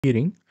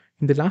Peering.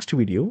 In the last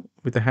video,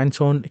 with a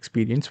hands-on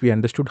experience, we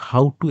understood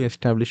how to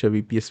establish a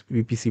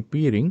VPC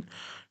peering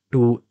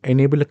to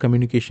enable a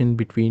communication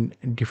between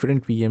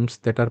different VMs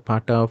that are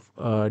part of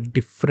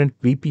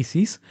different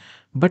VPCs,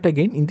 but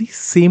again in the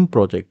same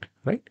project,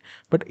 right?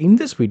 But in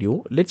this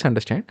video, let's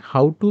understand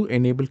how to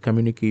enable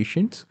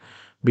communications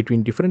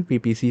between different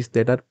VPCs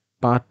that are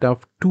part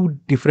of two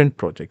different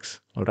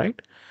projects. All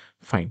right,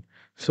 fine.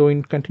 So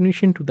in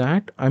continuation to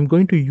that, I'm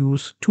going to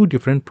use two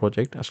different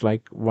projects as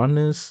like one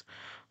is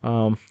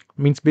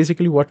means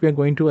basically what we are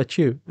going to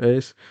achieve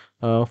is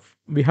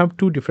we have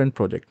two different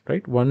projects,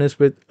 right? One is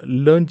with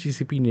Learn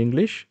GCP in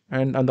English,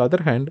 and on the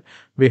other hand,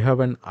 we have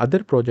an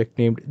other project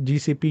named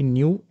GCP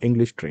New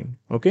English Train.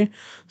 Okay,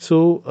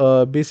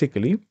 so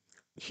basically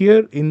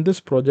here in this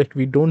project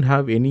we don't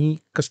have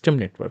any custom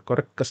network or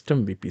a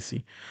custom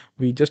VPC.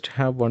 We just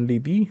have only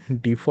the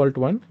default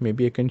one.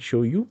 Maybe I can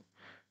show you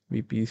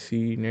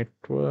VPC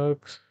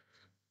networks.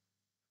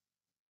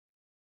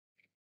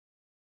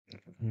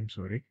 I'm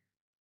sorry.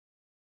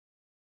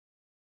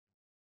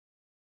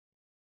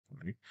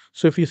 Right.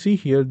 So if you see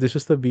here, this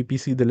is the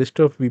VPC, the list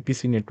of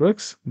VPC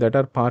networks that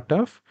are part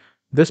of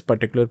this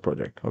particular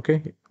project.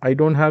 Okay. I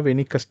don't have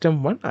any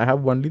custom one. I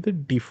have only the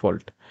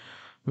default.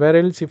 Where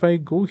else if I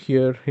go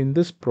here in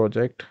this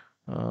project,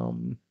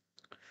 in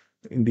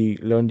the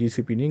Learn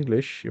GCP in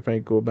English, if I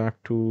go back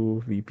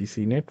to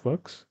VPC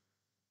networks,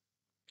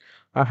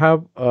 I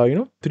have,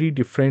 three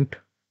different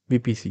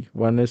VPC.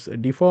 One is a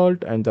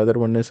default and the other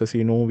one is, as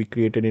you know, we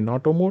created in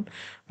auto mode,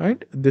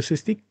 and this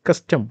is the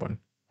custom one.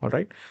 All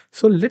right.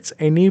 So let's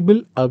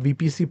enable a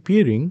VPC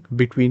peering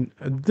between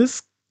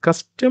this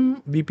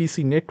custom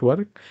VPC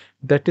network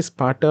that is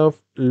part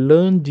of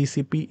Learn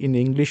GCP in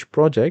English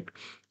project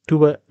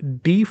to a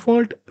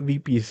default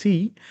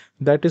VPC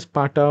that is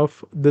part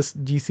of this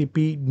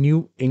GCP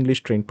New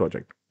English Train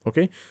project.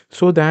 Okay.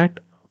 So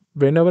that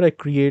whenever I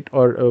create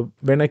or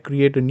when I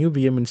create a new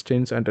VM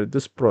instance under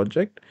this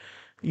project,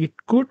 it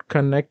could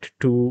connect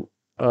to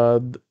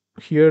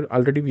here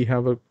already we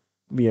have a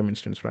VM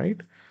instance,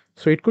 right?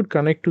 So it could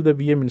connect to the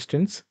VM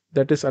instance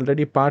that is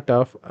already part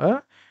of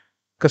a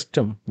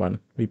custom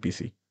one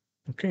VPC.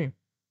 Okay,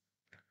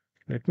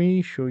 let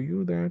me show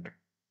you that.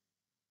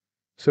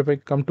 So if I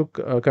come to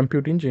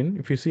compute engine,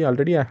 if you see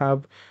already I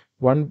have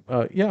one,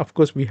 yeah, of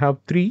course we have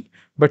three,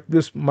 but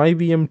this my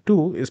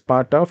VM2 is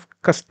part of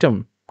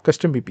custom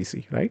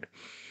VPC, right?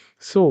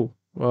 So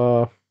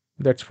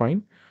that's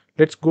fine.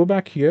 Let's go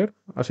back here.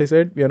 As I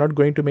said, we are not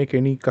going to make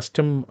any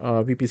custom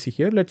VPC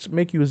here. Let's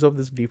make use of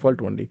this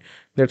default only.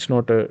 That's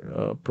not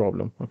a,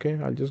 problem. Okay,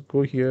 I'll just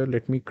go here.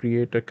 Let me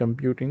create a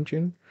compute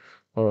engine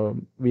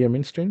VM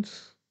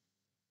instance.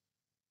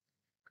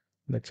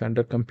 That's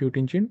under compute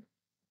engine.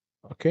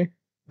 Okay,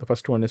 the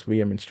first one is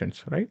VM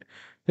instance, right?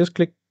 Just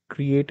click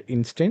create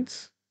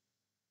instance.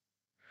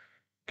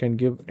 Can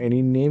give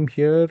any name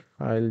here.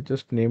 I'll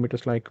just name it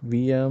as like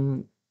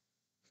VM1.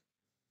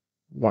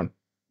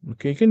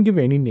 Okay, you can give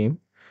any name,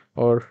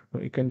 or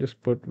you can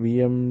just put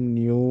VM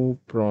new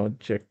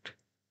project.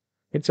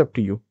 It's up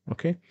to you.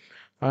 Okay,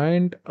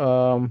 and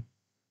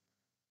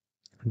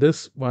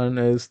this one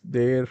is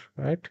there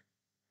at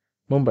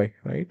Mumbai,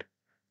 right?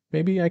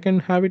 Maybe I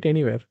can have it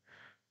anywhere.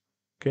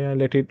 Okay,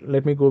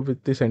 let me go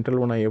with the central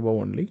one I above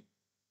only,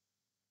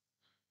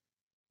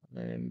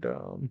 and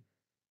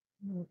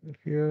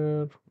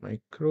here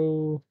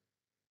micro.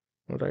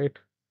 All right,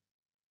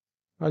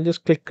 I'll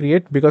just click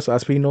create because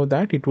as we know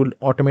that it will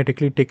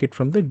automatically take it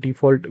from the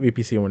default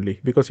VPC only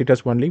because it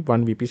has only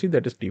one VPC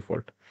that is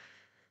default.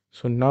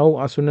 So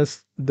now as soon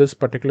as this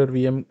particular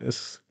VM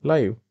is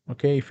live,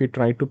 okay, if we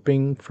try to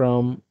ping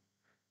from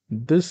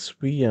this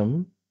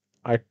VM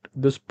at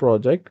this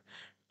project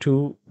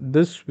to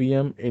this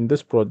VM in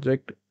this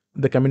project,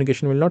 the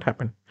communication will not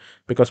happen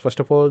because first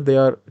of all, they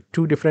are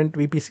two different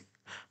VPC,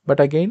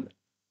 but again,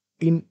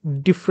 in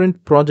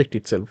different project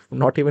itself,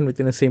 not even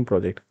within the same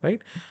project,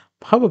 right?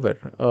 However,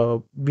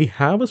 we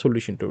have a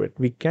solution to it.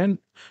 We can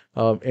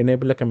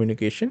enable a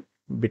communication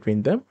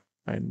between them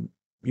and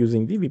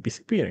using the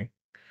VPC peering.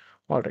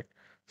 All right.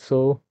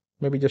 So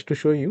maybe just to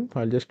show you,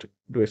 I'll just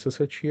do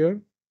SSH here.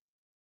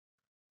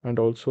 And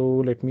also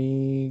let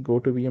me go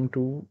to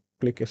VM2,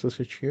 click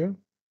SSH here.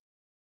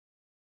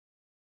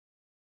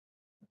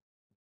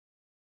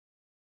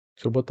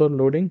 So both are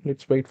loading.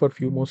 Let's wait for a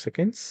few more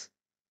seconds.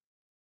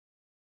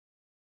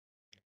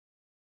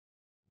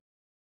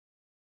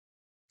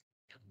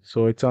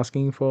 So it's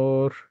asking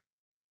for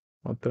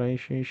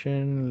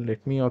authorization.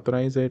 Let me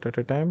authorize it at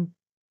a time.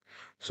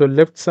 So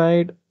left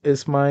side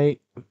is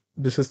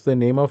this is the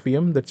name of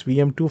VM. That's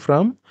VM2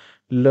 from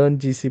Learn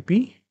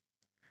GCP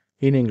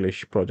in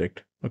English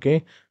project.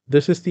 Okay.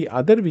 This is the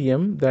other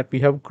VM that we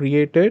have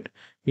created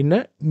in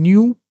a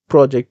new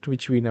project,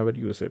 which we never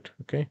use it.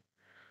 Okay.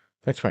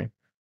 That's fine.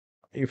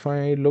 If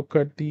I look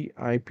at the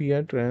IP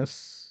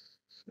address,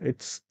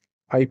 its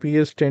IP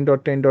is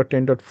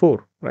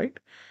 10.10.10.4, right?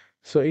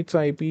 So its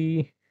IP,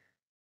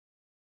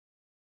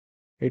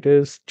 it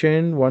is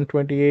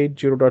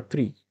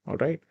 10.128.0.3, all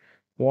right?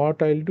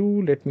 what I'll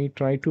do, let me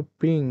try to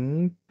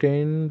ping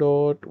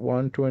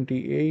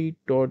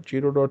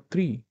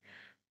 10.128.0.3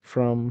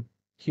 from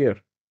here.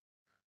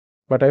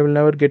 But I will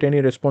never get any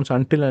response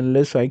until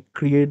unless I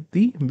create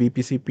the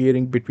VPC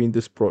peering between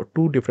this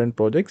two different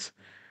projects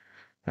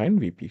and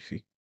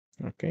VPC.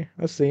 Okay,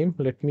 the same.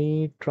 Let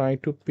me try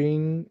to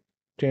ping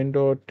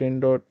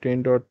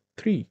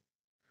 10.10.10.3.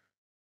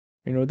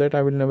 You know that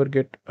I will never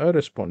get a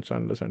response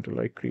unless until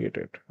I create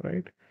it,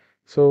 right?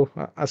 So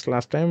as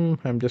last time,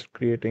 I'm just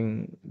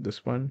creating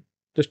this one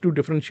just to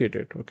differentiate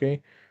it.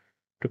 Okay,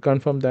 to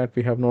confirm that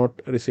we have not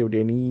received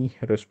any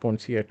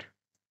response yet.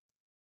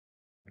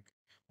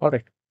 All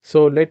right.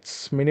 So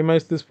let's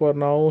minimize this for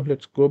now.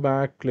 Let's go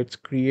back. Let's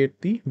create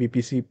the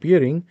VPC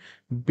peering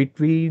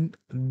between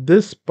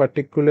this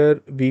particular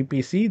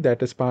VPC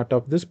that is part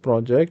of this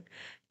project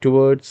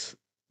towards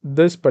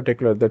this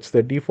particular, that's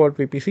the default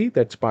VPC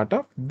that's part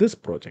of this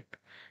project.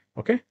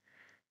 Okay.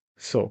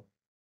 So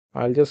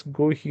I'll just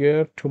go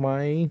here to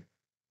my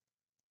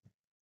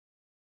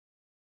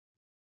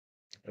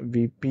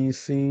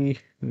VPC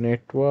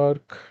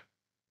network.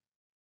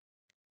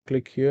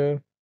 Click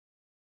here.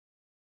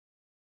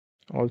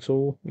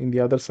 Also in the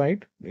other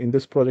side, in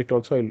this project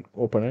also, I'll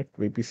open it,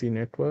 VPC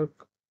network.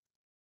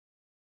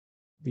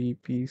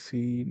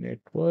 VPC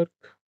network.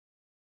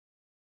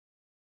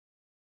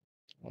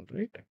 All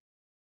right,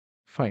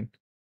 fine.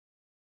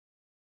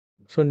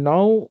 So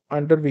now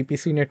under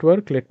VPC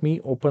network, let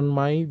me open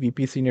my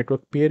VPC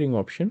network peering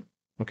option.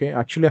 Okay,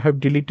 actually I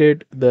have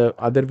deleted the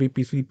other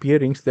VPC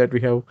peerings that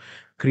we have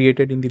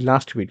created in the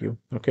last video.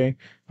 Okay,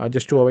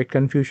 just to avoid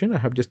confusion, I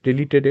have just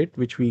deleted it,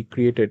 which we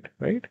created,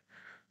 right?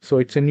 So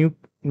it's a new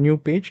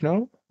page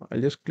now.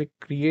 I'll just click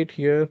create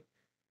here.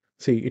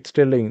 See, it's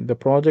telling the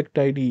project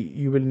ID,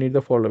 you will need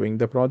the following.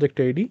 The project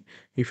ID,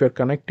 if you're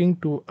connecting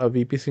to a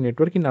VPC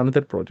network in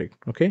another project,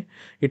 okay,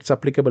 it's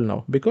applicable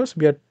now because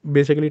we are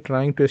basically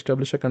trying to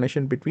establish a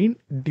connection between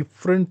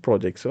different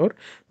projects or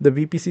the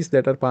VPCs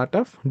that are part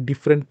of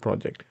different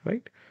project,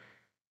 right?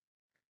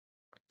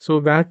 So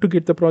where to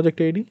get the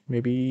project ID?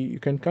 Maybe you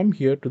can come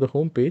here to the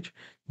home page,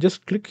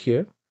 just click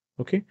here.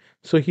 Okay,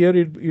 so here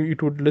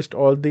it would list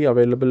all the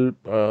available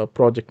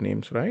project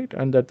names, right?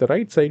 And at the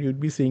right side,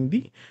 you'd be seeing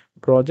the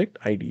project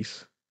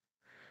IDs.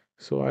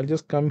 So I'll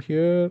just come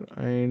here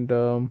and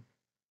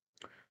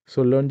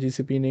so learn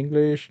GCP in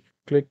English,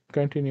 click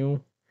continue.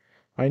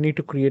 I need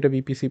to create a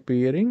VPC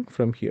peering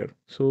from here.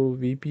 So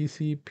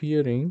VPC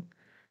peering,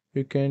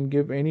 you can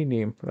give any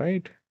name,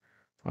 right?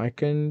 I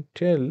can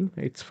tell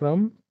it's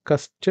from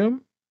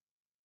custom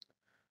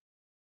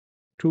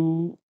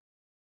to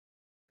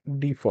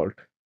default.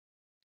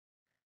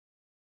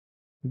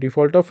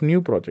 Default of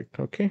new project,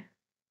 okay?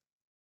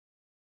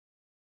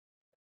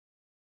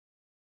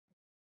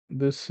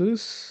 This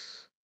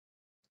is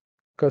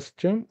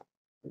custom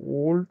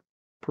old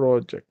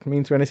project.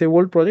 Means when I say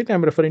old project,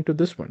 I'm referring to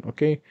this one,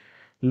 okay?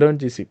 Learn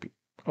GCP.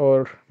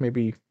 Or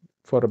maybe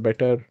for a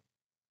better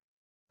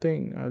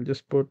thing, I'll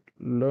just put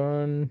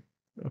learn.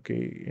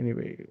 Okay,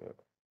 anyway,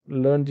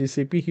 learn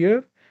GCP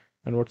here.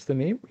 And what's the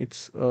name?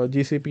 It's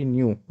GCP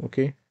new,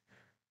 okay?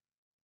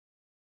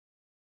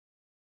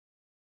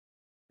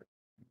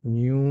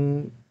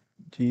 New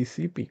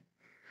GCP.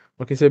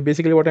 Okay, so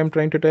basically what I'm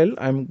trying to tell,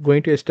 I'm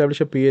going to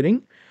establish a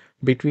peering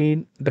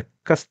between the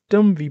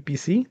custom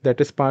VPC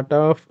that is part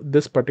of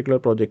this particular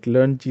project,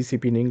 Learn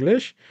GCP in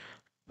English,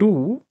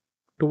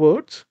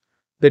 towards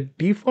the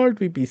default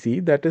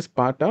VPC that is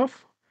part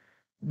of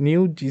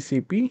new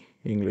GCP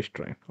English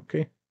train.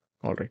 Okay,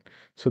 all right.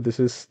 So this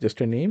is just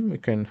a name. You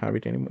can have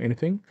it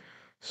anything.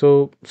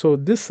 So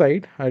this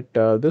side at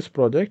this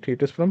project,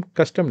 it is from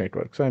custom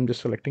network. So I'm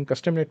just selecting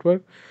custom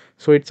network.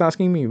 So it's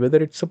asking me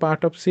whether it's a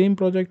part of same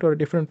project or a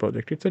different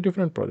project. It's a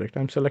different project.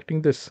 I'm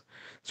selecting this.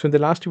 So in the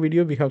last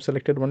video, we have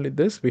selected only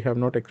this. We have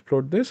not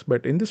explored this,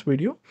 but in this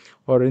video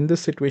or in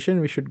this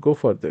situation, we should go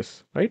for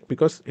this, right?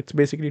 Because it's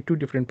basically two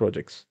different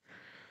projects.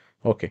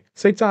 Okay,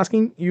 so it's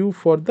asking you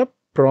for the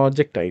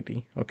project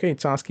ID. Okay,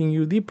 it's asking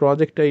you the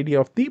project ID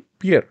of the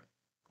peer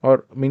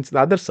or means the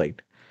other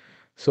side.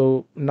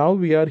 So now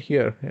we are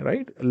here,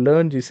 right?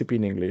 Learn GCP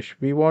in English.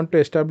 We want to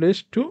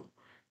establish to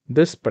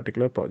this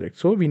particular project.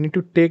 So we need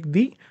to take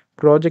the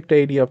project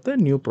ID of the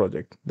new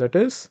project, that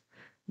is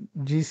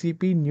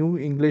GCP new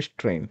English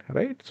train,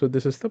 right? So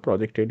this is the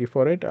project ID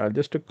for it. I'll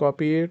just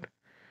copy it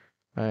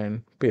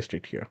and paste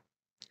it here.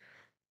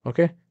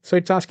 Okay, so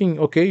it's asking,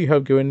 okay, you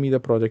have given me the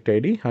project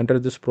ID under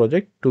this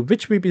project to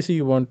which VPC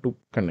you want to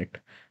connect.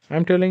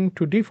 I'm telling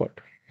to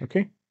default.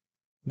 Okay,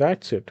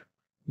 that's it.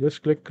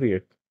 Just click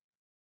create.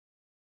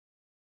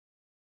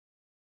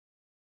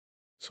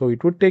 So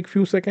it would take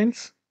few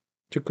seconds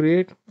to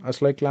create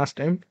as like last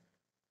time.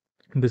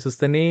 This is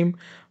the name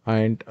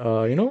and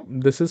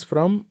this is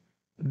from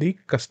the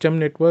custom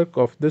network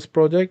of this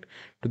project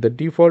to the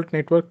default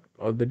network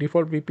or the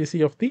default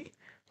VPC of the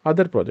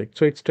other project.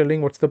 So it's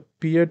telling what's the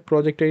peered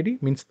project ID,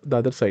 means the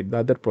other side, the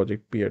other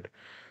project peered.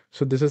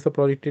 So this is the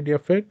project ID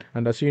of it,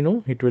 and as you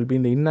know, it will be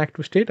in the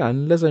inactive state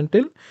unless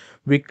until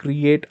we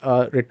create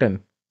a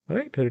return,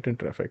 right? A return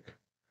traffic.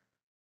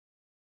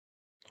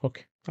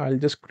 Okay, I'll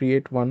just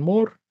create one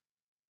more,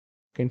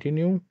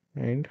 continue,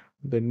 and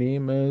the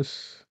name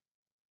is,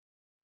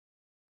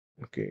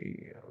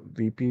 okay,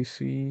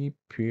 VPC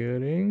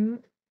Peering,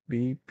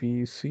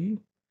 VPC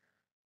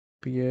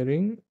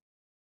Peering.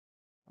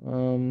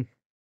 Um,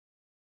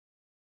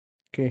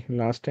 okay,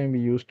 last time we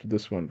used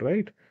this one,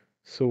 right?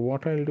 So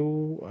what I'll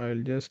do,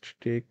 I'll just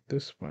take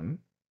this one.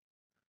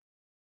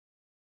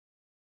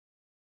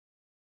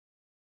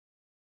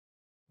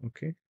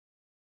 Okay,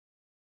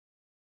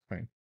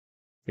 fine.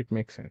 It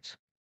makes sense.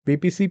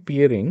 VPC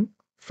peering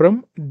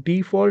from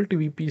default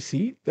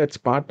VPC, that's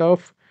part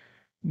of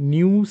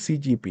new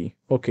CGP.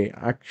 Okay,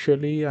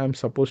 actually, I'm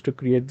supposed to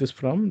create this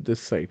from this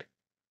side.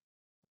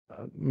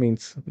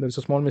 Means there's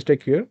a small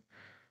mistake here.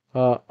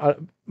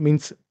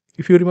 Means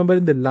if you remember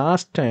in the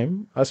last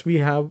time, as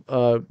we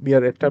are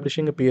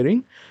establishing a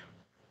peering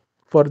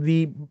for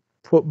the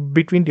for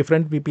between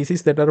different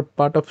VPCs that are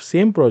part of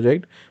same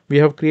project, we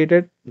have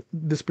created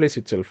this place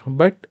itself.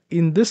 But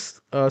in this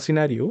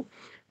scenario,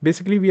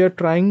 basically we are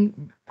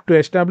trying to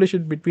establish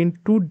it between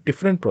two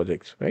different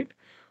projects, right?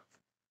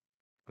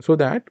 So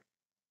that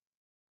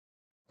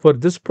for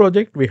this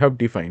project we have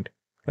defined,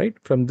 right,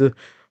 from the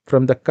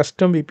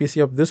custom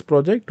VPC of this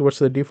project towards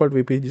the default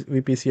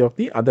VPC of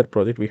the other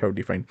project we have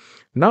defined.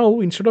 Now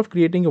instead of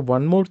creating a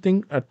one more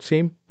thing at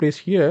same place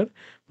here,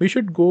 we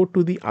should go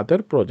to the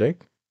other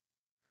project.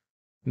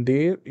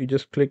 There you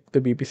just click the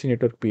VPC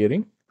network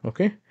peering.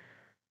 Okay,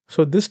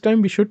 so this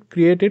time we should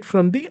create it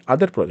from the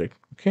other project.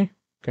 Okay,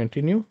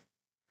 continue,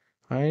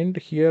 and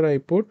here I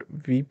put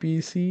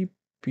VPC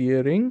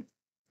peering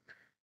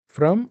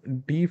from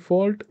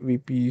default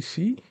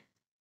VPC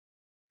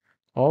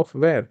of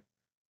where,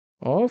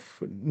 of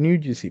new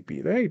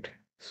GCP, right?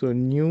 So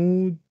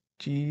new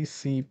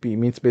GCP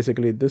means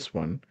basically this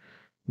one,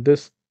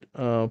 this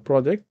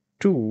project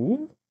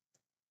to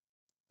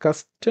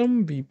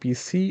custom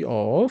VPC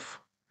of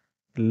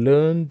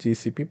learn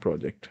GCP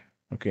project.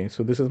 Okay,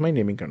 so this is my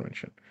naming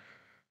convention.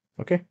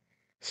 Okay,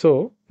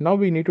 so now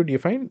we need to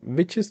define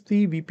which is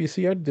the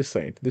VPC at this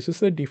side. This is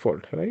the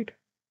default, right?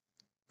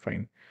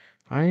 Fine.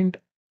 And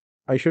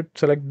I should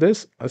select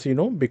this, as you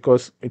know,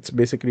 because it's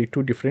basically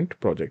two different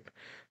project.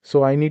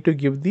 So I need to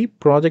give the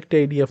project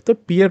ID of the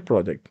peer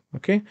project.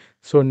 Okay.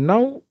 So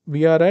now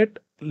we are at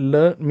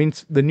learn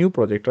means the new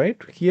project, right?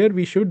 Here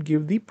we should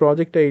give the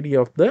project ID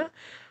of the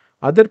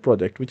other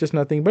project, which is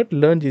nothing but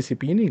learn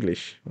GCP in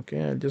English.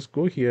 Okay. I'll just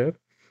go here.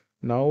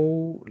 Now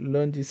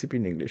learn GCP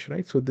in English,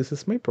 right? So this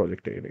is my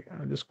project ID.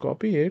 I'll just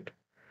copy it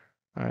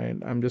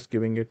and I'm just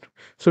giving it.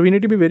 So we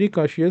need to be very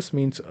cautious,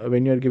 means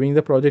when you're giving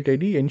the project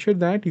ID, ensure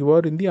that you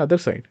are in the other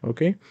side.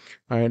 Okay,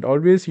 and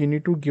always you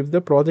need to give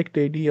the project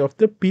ID of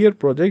the peer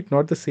project,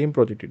 not the same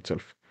project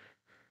itself.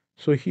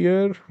 So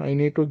here I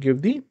need to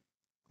give the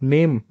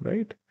name,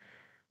 right?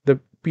 The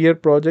peer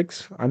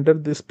projects under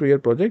this peer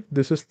project,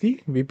 this is the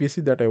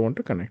VPC that I want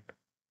to connect.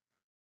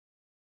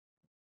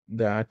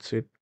 That's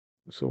it.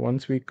 So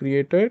once we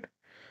create it,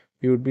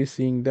 you would be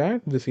seeing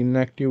that this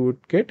inactive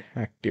would get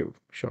active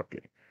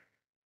shortly.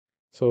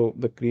 So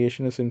the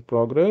creation is in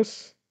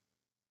progress.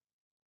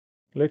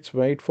 Let's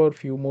wait for a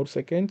few more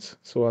seconds.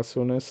 So as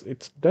soon as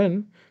it's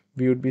done,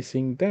 we would be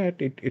seeing that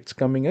it's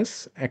coming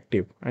as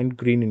active and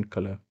green in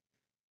color.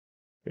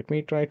 Let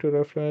me try to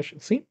refresh.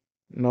 See,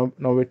 now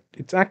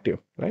it's active,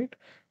 right?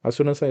 As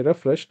soon as I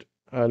refreshed,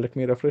 let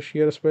me refresh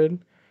here as well.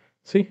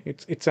 See,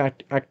 it's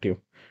active.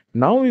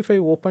 Now if I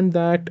open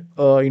that,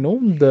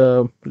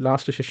 the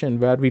last session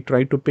where we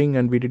tried to ping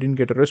and we didn't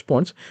get a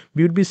response,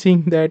 we would be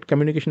seeing that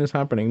communication is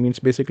happening. Means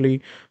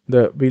basically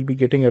we'll be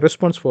getting a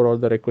response for all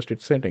the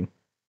requested setting.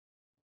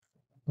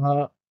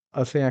 Uh,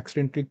 as I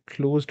accidentally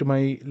closed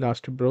my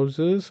last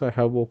browsers, I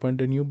have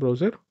opened a new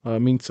browser.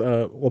 Means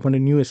opened a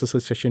new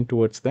SSL session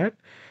towards that.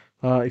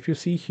 If you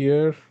see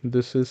here,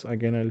 this is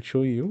again, I'll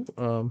show you.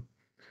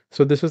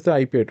 So this is the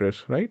IP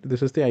address, right?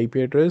 This is the IP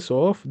address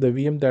of the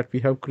VM that we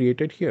have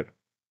created here.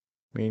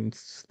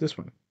 Means this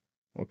one.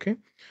 Okay.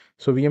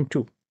 So VM2,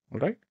 all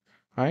right.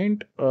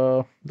 And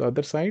the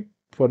other side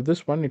for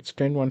this one, it's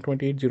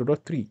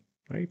 10.128.0.3,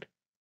 right?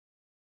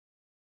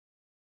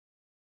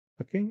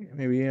 Okay,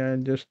 maybe I'll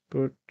just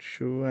put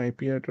show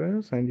IP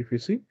address, and if you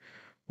see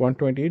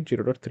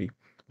 128.0.3.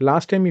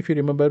 Last time, if you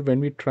remember, when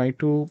we tried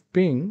to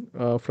ping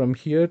from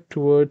here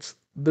towards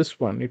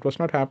this one, it was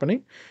not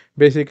happening.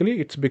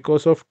 Basically, it's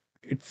because of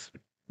it's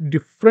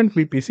different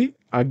VPC.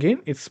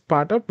 Again, it's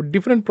part of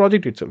different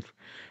project itself.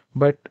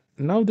 But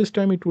now this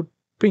time it would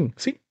ping.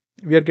 See,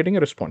 we are getting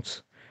a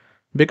response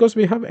because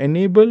we have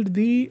enabled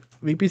the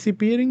VPC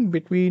peering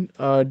between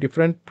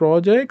different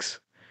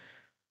projects,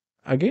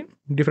 again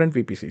different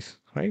VPCs,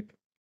 right?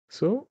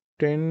 So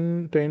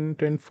 10 10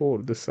 10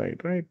 4 this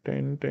side, right?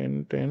 10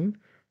 10 10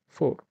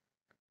 4.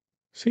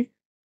 See,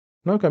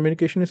 now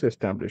communication is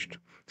established.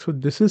 So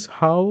this is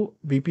how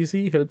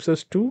VPC helps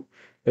us to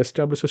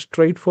establish a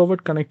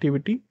straightforward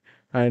connectivity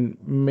and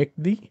make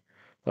the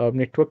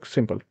network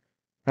simple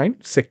and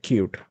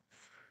secured.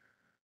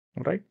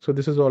 All right, so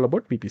this is all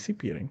about VPC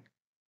peering.